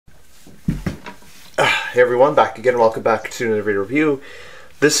Hey everyone, back again, and welcome back to another video review.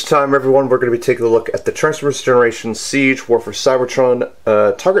 This time, everyone, we're going to be taking a look at the Transformers Generation Siege War for Cybertron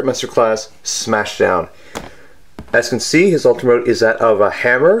Target Master Class SmashDown. As you can see, his ultimate mode is that of a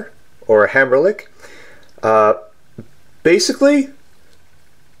hammer, or a Hammerlick. Basically,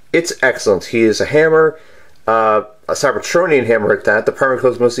 it's excellent. He is a hammer, a Cybertronian hammer at that. The primary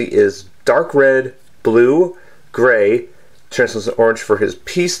colors mostly is dark red, blue, gray, translucent orange for his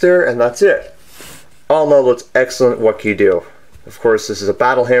piece there, and that's it. All in all, looks excellent. What can you do? Of course, this is a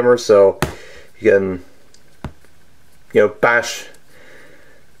battle hammer, so you can, bash,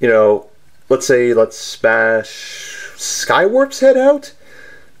 let's bash Skywarp's head out,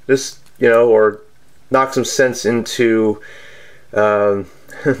 just, or knock some sense into, knock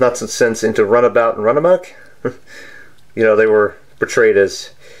some sense into Runabout and Runamuck. They were portrayed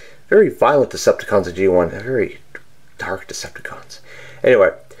as very violent Decepticons in G1, very dark Decepticons.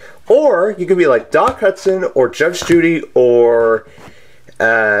 Anyway. Or you could be like Doc Hudson or Judge Judy or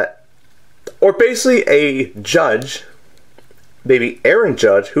basically a judge, maybe Aaron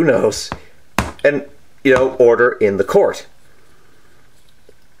Judge, who knows, and order in the court.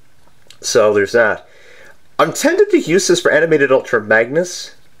 So there's that. I'm tempted to use this for animated Ultra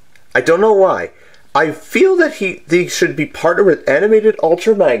Magnus. I don't know why. I feel that they should be partnered with animated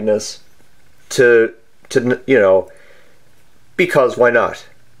Ultra Magnus to because why not?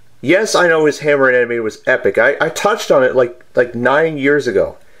 Yes, I know his hammer in animated was epic. I touched on it like 9 years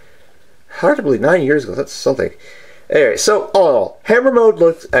ago. Hard to believe, 9 years ago. That's something. Anyway, so all in all, hammer mode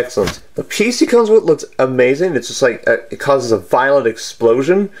looks excellent. The piece he comes with looks amazing. It's just like it causes a violent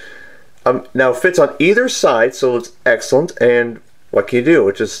explosion. Now it fits on either side, so it's excellent. And what can you do?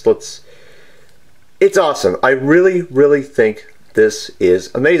 It just looks. It's awesome. I really, really think this is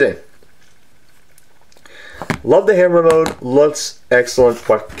amazing. Love the hammer mode, looks excellent.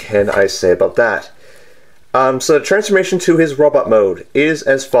 What can I say about that? So the transformation to his robot mode is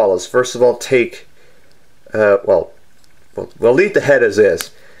as follows. First of all, take, we'll leave the head as is.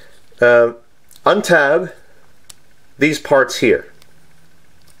 Untab these parts here.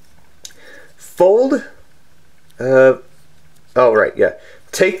 Fold,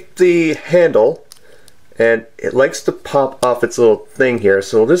 take the handle, and it likes to pop off its little thing here,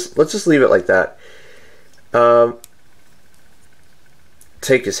 so let's just leave it like that.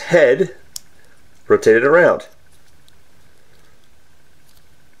 Take his head, rotate it around.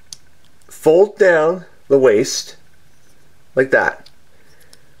 Fold down the waist like that.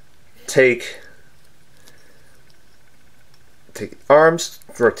 Take arms,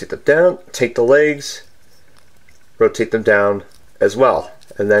 rotate them down. Take the legs, rotate them down as well.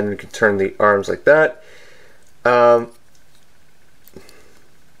 And then we can turn the arms like that.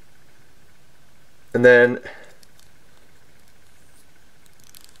 And then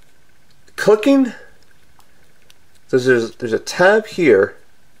clicking, there's a tab here,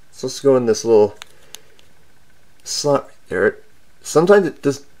 so let's go in this little slot there. Sometimes it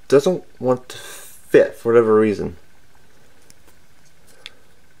just doesn't want to fit for whatever reason.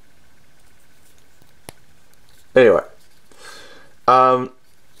 Anyway, the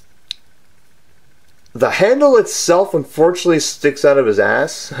handle itself unfortunately sticks out of his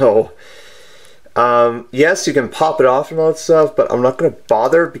ass, so yes, you can pop it off and all that stuff, but I'm not going to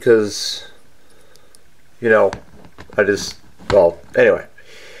bother because, anyway.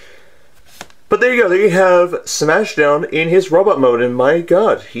 But there you go. There you have SmashDown in his robot mode, and my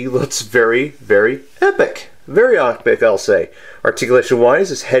god, he looks very, very epic. Very epic, I'll say. Articulation-wise,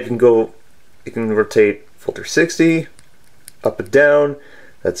 his head can go, it can rotate full 360, up and down,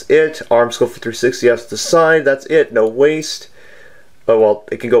 that's it. Arms go for 360 out to the side, that's it, no waist. Oh, well,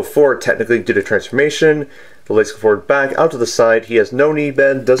 it can go forward technically due to transformation. The legs go forward, back, out to the side. He has no knee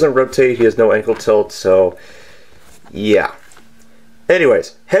bend, doesn't rotate, he has no ankle tilt, so yeah.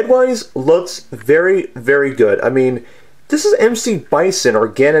 Anyways, head-wise, looks very, very good. I mean, this is MC Bison or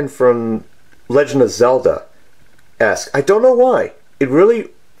Ganon from Legend of Zelda-esque. I don't know why. It really,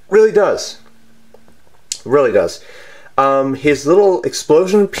 really does. It really does. His little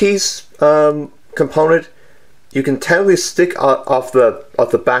explosion piece component, you can technically stick off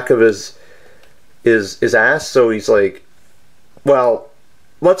the back of his ass, so he's like, well,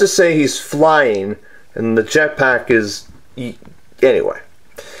 let's just say he's flying, and the jetpack is, anyway.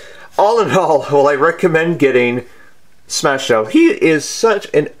 All in all, well, I recommend getting SmashDown. He is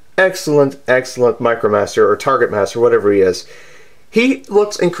such an excellent, excellent Micromaster, or Target Master, whatever he is. He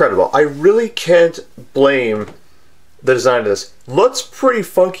looks incredible. I really can't blame the design of this. Looks pretty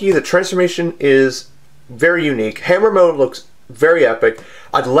funky. The transformation is very unique. Hammer mode looks very epic.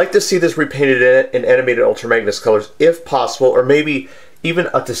 I'd like to see this repainted in animated Ultra Magnus colors if possible, or maybe even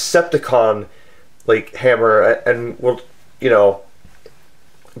a Decepticon like hammer, and we'll, you know,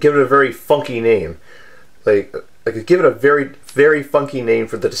 give it a very funky name. Like give it a very, very funky name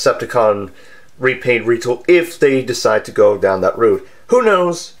for the Decepticon repaint retool if they decide to go down that route. Who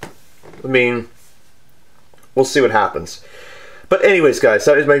knows? I mean, we'll see what happens. But anyways, guys,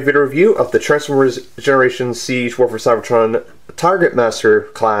 that is my video review of the Transformers Generation Siege War for Cybertron Target Master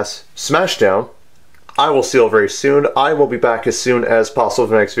class SmashDown. I will see you all very soon. I will be back as soon as possible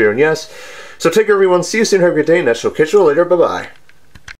for the next video, and yes. So take care, everyone. See you soon. Have a good day, and I shall catch you later. Bye-bye.